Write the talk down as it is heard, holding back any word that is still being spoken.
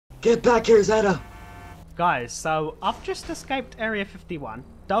Get back here, Zeta! Guys, so I've just escaped Area 51.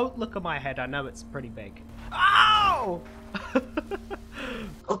 Don't look at my head, I know it's pretty big. Ow!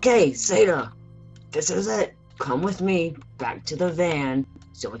 Okay, Zeta, this is it. Come with me back to the van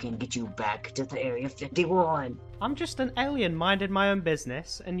so we can get you back to the Area 51. I'm just an alien minding my own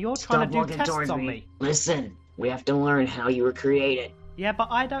business, and you're trying to do tests on me. Listen, we have to learn how you were created. Yeah, but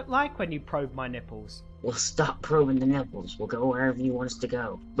I don't like when you probe my nipples. We'll stop probing the nipples. We'll go wherever you want us to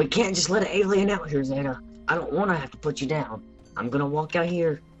go. We can't just let an alien out here, Zeta. I don't want to have to put you down. I'm gonna walk out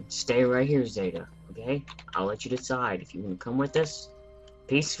here and stay right here, Zeta. Okay? I'll let you decide if you want to come with us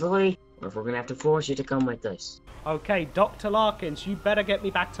peacefully, or if we're gonna have to force you to come with us. Okay, Dr. Larkins, you better get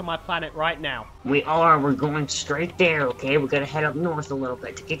me back to my planet right now. We are. We're going straight there, okay? We're gonna head up north a little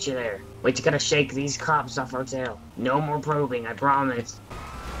bit to get you there. We just gotta shake these cops off our tail. No more probing, I promise.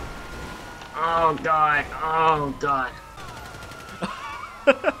 Oh, God. Oh, God.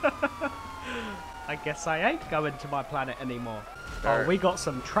 I guess I ain't going to my planet anymore. Alright. Oh, we got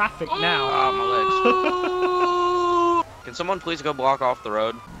some traffic now. Oh, my legs. Can someone please go block off the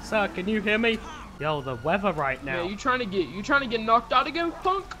road? Sir, can you hear me? Yo, the weather right now. Yeah, you trying to get knocked out again,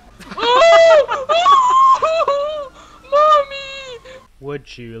 punk? Mommy!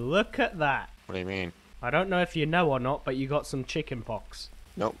 Would you look at that? What do you mean? I don't know if you know or not, but you got some chicken pox.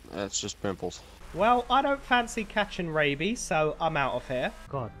 Nope, that's just pimples. Well, I don't fancy catching rabies, so I'm out of here.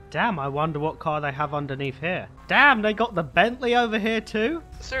 God damn, I wonder what car they have underneath here. Damn, they got the Bentley over here too?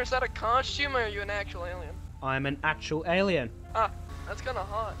 Sir, is that a costume or are you an actual alien? I'm an actual alien. Ah, that's kinda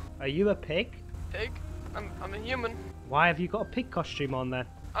hot. Are you a pig? Pig? I'm a human. Why have you got a pig costume on then?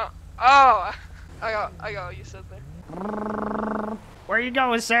 Oh, I got what you said there. Where you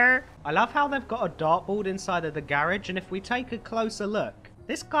going, sir? I love how they've got a dartboard inside of the garage, and if we take a closer look,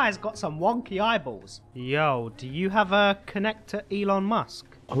 this guy's got some wonky eyeballs. Yo, do you have a connect to Elon Musk?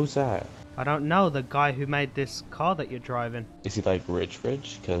 Who's that? I don't know, the guy who made this car that you're driving. Is he like rich?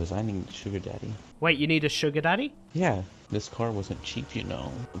 Because I need sugar daddy. Wait, you need a sugar daddy? Yeah, this car wasn't cheap, you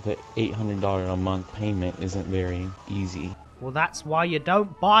know. The $800 a month payment isn't very easy. Well, that's why you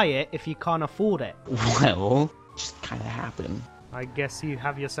don't buy it if you can't afford it. Well, just kind of happened. I guess you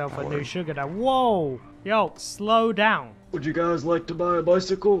have yourself a new sugar daddy. Whoa! Yo, slow down. Would you guys like to buy a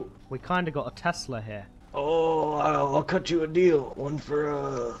bicycle? We kinda got a Tesla here. Oh, I'll cut you a deal. One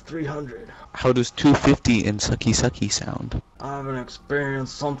for, 300. How does 250 in Sucky Sucky sound? I haven't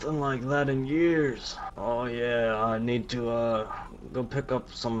experienced something like that in years. Oh yeah, I need to, go pick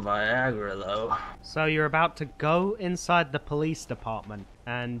up some Viagra, though. So you're about to go inside the police department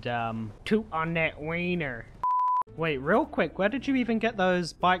and, toot on that wiener. Wait, real quick, where did you even get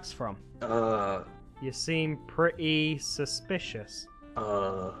those bikes from? You seem pretty suspicious.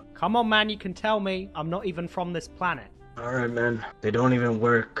 Come on, man, you can tell me. I'm not even from this planet. Alright, man. They don't even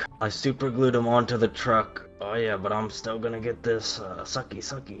work. I super glued them onto the truck. Oh yeah, but I'm still gonna get this, sucky.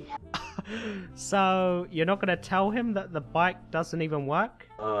 So, you're not gonna tell him that the bike doesn't even work?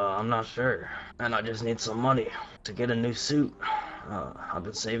 I'm not sure. And I just need some money to get a new suit. I've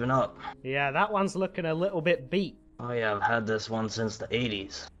been saving up. Yeah, that one's looking a little bit beat. Oh yeah, I've had this one since the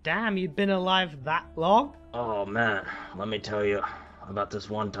 80s. Damn, you've been alive that long? Oh man, let me tell you about this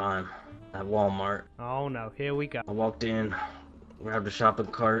one time at Walmart. Oh no, here we go. I walked in, grabbed a shopping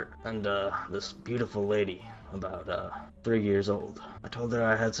cart, and this beautiful lady, about 3 years old. I told her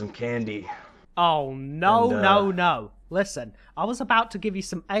I had some candy. Oh no, no. Listen, I was about to give you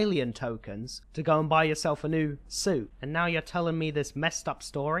some alien tokens to go and buy yourself a new suit, and now you're telling me this messed up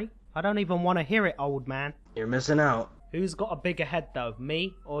story? I don't even want to hear it, old man. You're missing out. Who's got a bigger head though,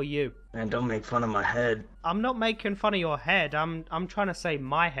 me or you? Man, don't make fun of my head. I'm not making fun of your head, I'm trying to say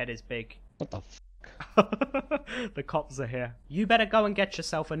my head is big. What the f***? The cops are here. You better go and get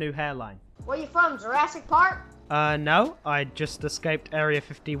yourself a new hairline. Where you from, Jurassic Park? No, I just escaped Area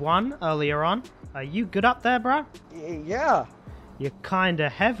 51 earlier on. Are you good up there, bro? Yeah. You're kinda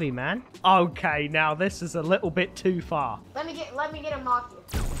heavy, man. Okay, now this is a little bit too far. Let me get him off you.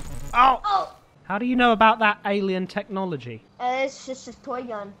 Oh! Oh! How do you know about that alien technology? It's just a toy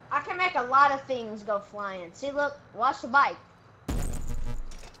gun. I can make a lot of things go flying. See, look, watch the bike.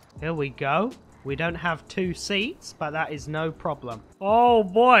 Here we go. We don't have 2 seats, but that is no problem. Oh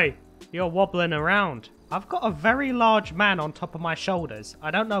boy, you're wobbling around. I've got a very large man on top of my shoulders.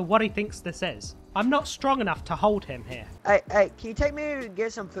 I don't know what he thinks this is. I'm not strong enough to hold him here. Hey, can you take me to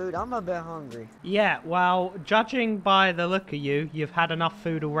get some food? I'm a bit hungry. Yeah, well, judging by the look of you, you've had enough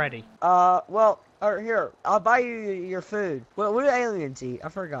food already. Here, I'll buy you your food. What do aliens eat? I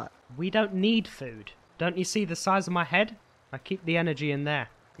forgot. We don't need food. Don't you see the size of my head? I keep the energy in there.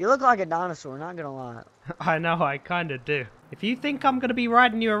 You look like a dinosaur, not gonna lie. I know, I kinda do. If you think I'm gonna be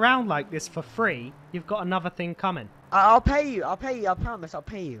riding you around like this for free, you've got another thing coming. I'll pay you. I promise. I'll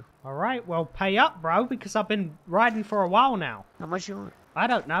pay you. Alright, well pay up, bro, because I've been riding for a while now. How much you want? I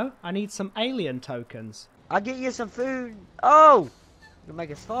don't know. I need some alien tokens. I'll get you some food. Oh! You'll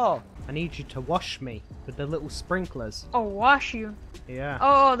make us fall. I need you to wash me with the little sprinklers. Oh, wash you. Yeah.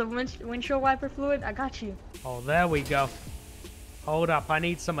 Oh, the windshield wiper fluid? I got you. Oh, there we go. Hold up, I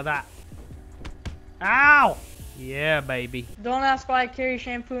need some of that. Ow! Yeah, baby. Don't ask why I carry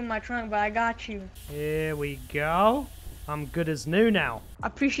shampoo in my trunk, but I got you. Here we go. I'm good as new now. I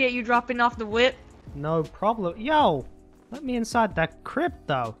appreciate you dropping off the whip. No problem. Yo, let me inside that crib,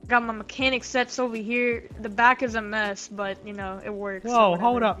 though. Got my mechanic sets over here. The back is a mess, but, you know, it works. Whoa,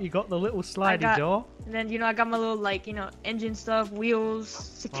 hold up. You got the little slidey door? And then, you know, I got my little, like, you know, engine stuff, wheels,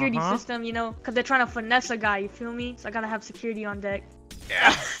 security system, you know, because they're trying to finesse a guy, you feel me? So I gotta have security on deck.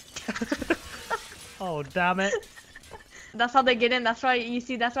 Yeah. Oh, damn it. That's how they get in. That's why, you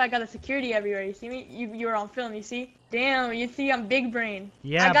see, that's why I got a security everywhere. You see me? You were on film, you see? Damn, you see, I'm big brain.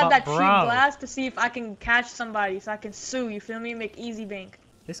 Yeah, I got that bro, cheap glass to see if I can catch somebody so I can sue, you feel me? Make easy bank.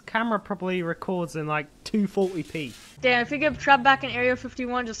 This camera probably records in like 240p. Damn, if you get trapped back in Area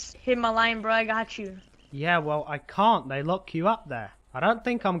 51, just hit my line, bro. I got you. Yeah, well, I can't. They lock you up there. I don't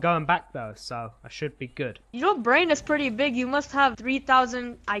think I'm going back though, so I should be good. Your brain is pretty big. You must have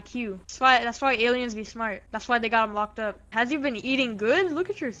 3,000 IQ. That's why aliens be smart. That's why they got them locked up. Has you been eating good? Look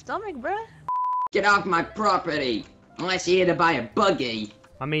at your stomach, bruh. Get off my property! Unless you're here to buy a buggy.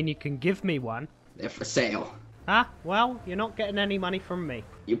 I mean, you can give me one. They're for sale. Ah, well, you're not getting any money from me.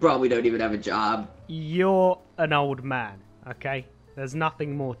 You probably don't even have a job. You're an old man, okay? There's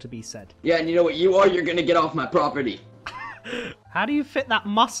nothing more to be said. Yeah, and you know what you are? You're gonna get off my property. How do you fit that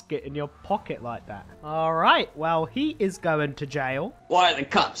musket in your pocket like that? Alright, well, he is going to jail. Why are the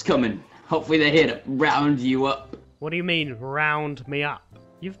cops coming? Hopefully they're here to round you up. What do you mean, round me up?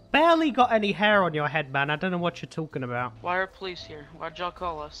 You've barely got any hair on your head, man. I don't know what you're talking about. Why are police here? Why'd y'all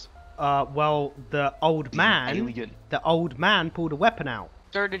call us? Well, the old man pulled a weapon out.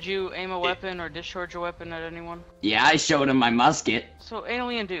 Sir, did you aim a weapon or discharge a weapon at anyone? Yeah, I showed him my musket. So,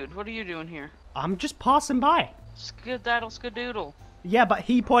 alien dude, what are you doing here? I'm just passing by. Skedaddle skadoodle. Yeah, but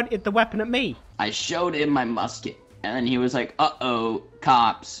he pointed the weapon at me. I showed him my musket, and then he was like, uh-oh,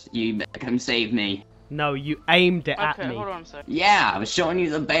 cops, you better come save me. No, you aimed it at me. Okay, hold on a sec. Yeah, I was showing you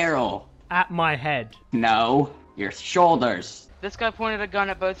the barrel. At my head. No, your shoulders. This guy pointed a gun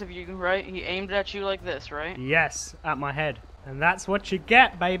at both of you, right? He aimed at you like this, right? Yes, at my head. And that's what you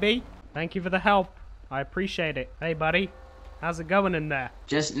get, baby. Thank you for the help. I appreciate it. Hey, buddy. How's it going in there?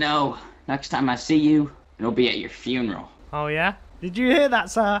 Just know, next time I see you, it'll be at your funeral. Oh, yeah? Did you hear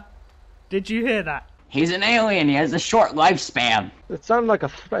that, sir? Did you hear that? He's an alien. He has a short lifespan. It sounded like a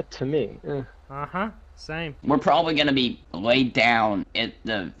threat to me. Uh-huh. Same. We're probably gonna be laid down at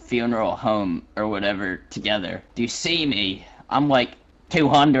the funeral home or whatever together. Do you see me? I'm like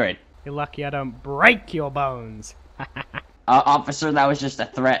 200. You're lucky I don't break your bones. Officer, that was just a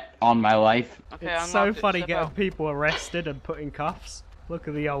threat on my life. Okay, it's so funny getting people arrested and put in cuffs. Look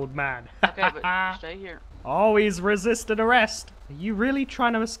at the old man. Okay, but stay here. Oh, he's resisted arrest. Are you really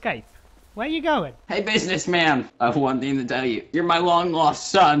trying to escape? Where are you going? Hey, businessman. I have one thing to tell you. You're my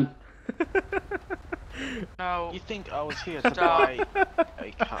long-lost son. No. You think I was here to buy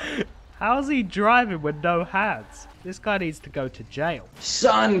a car? How's he driving with no hands? This guy needs to go to jail.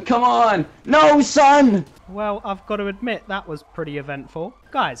 Son, come on! No, son! Well, I've got to admit, that was pretty eventful.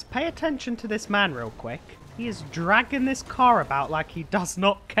 Guys, pay attention to this man real quick. He is dragging this car about like he does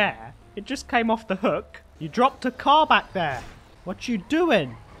not care. It just came off the hook. You dropped a car back there. What you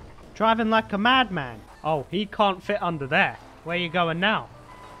doing? Driving like a madman. Oh, he can't fit under there. Where you going now?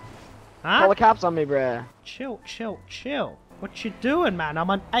 Huh? Call the cops on me, bruh. Chill, chill, chill. What you doing, man? I'm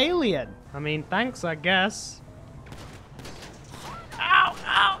an alien. I mean, thanks, I guess. Ow,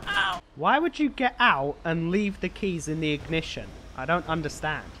 ow, ow. Why would you get out and leave the keys in the ignition? I don't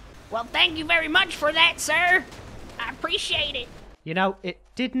understand. Well, thank you very much for that, sir. I appreciate it. You know, it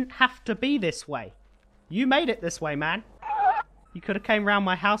didn't have to be this way. You made it this way, man. You could have came round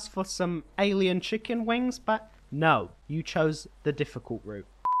my house for some alien chicken wings, but no, you chose the difficult route.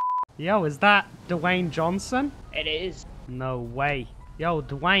 Yo, is that Dwayne Johnson? It is. No way. Yo,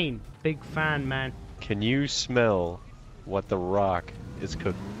 Dwayne, big fan, man. Can you smell what The Rock is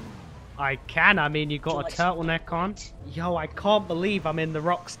cooking? I can. I mean, you got a turtleneck on. Yo, I can't believe I'm in The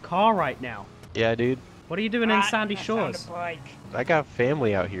Rock's car right now. Yeah, dude. What are you doing in Sandy Shores? I got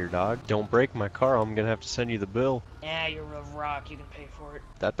family out here, dog. Don't break my car, I'm gonna have to send you the bill. Yeah, you're a rock. You can pay for it.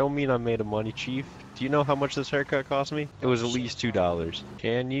 That don't mean I made of money, Chief. Do you know how much this haircut cost me? It was at least $2.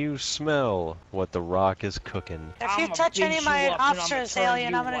 Can you smell what the Rock is cooking? If you touch any of my officers,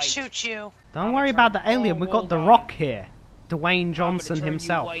 alien, I'm gonna shoot you. Don't worry about the alien, we got the Rock here. Dwayne Johnson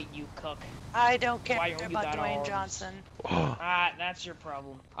himself. White, you cuck. I don't care Why about Dwayne Johnson. That's your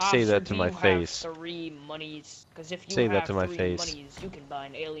problem. Say that Officer, to do my you have face. 3 monies? Because if you Say have that to my 3 face. monies, you can buy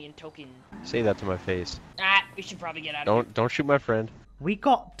an alien token. Say that to my face. We should probably get out of here. Don't shoot my friend. We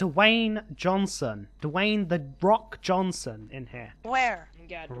got Dwayne Johnson. Dwayne the Rock Johnson in here. Where?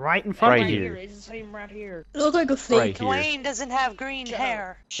 God. Right in front right of you. here. It's the same right here. It looks like a fake. Right here. Dwayne doesn't have green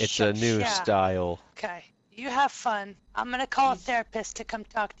hair. It's a new style. Okay. You have fun. I'm gonna call a therapist to come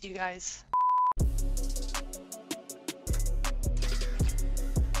talk to you guys.